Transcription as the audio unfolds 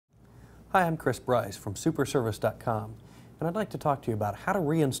Hi, I'm Chris Bryce from superservice.com, and I'd like to talk to you about how to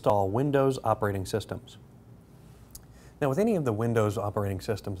reinstall Windows operating systems. Now, with any of the Windows operating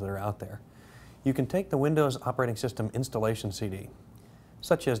systems that are out there, you can take the Windows operating system installation CD,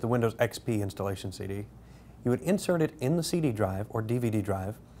 such as the Windows XP installation CD. You would insert it in the CD drive or DVD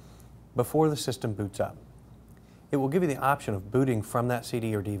drive before the system boots up. It will give you the option of booting from that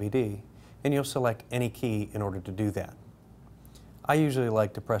CD or DVD, and you'll select any key in order to do that. I usually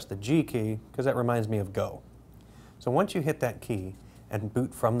like to press the G key because that reminds me of go. So once you hit that key and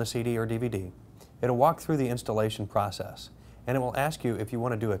boot from the CD or DVD, it'll walk through the installation process, and it will ask you if you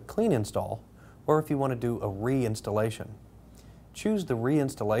want to do a clean install or if you want to do a reinstallation. Choose the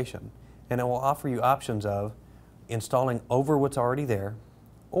reinstallation, and it will offer you options of installing over what's already there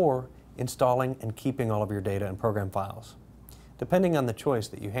or installing and keeping all of your data and program files. Depending on the choice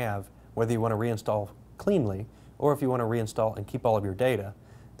that you have, whether you want to reinstall cleanly or if you want to reinstall and keep all of your data,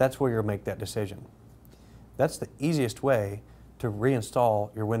 that's where you'll make that decision. That's the easiest way to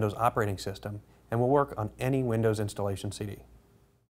reinstall your Windows operating system and will work on any Windows installation CD.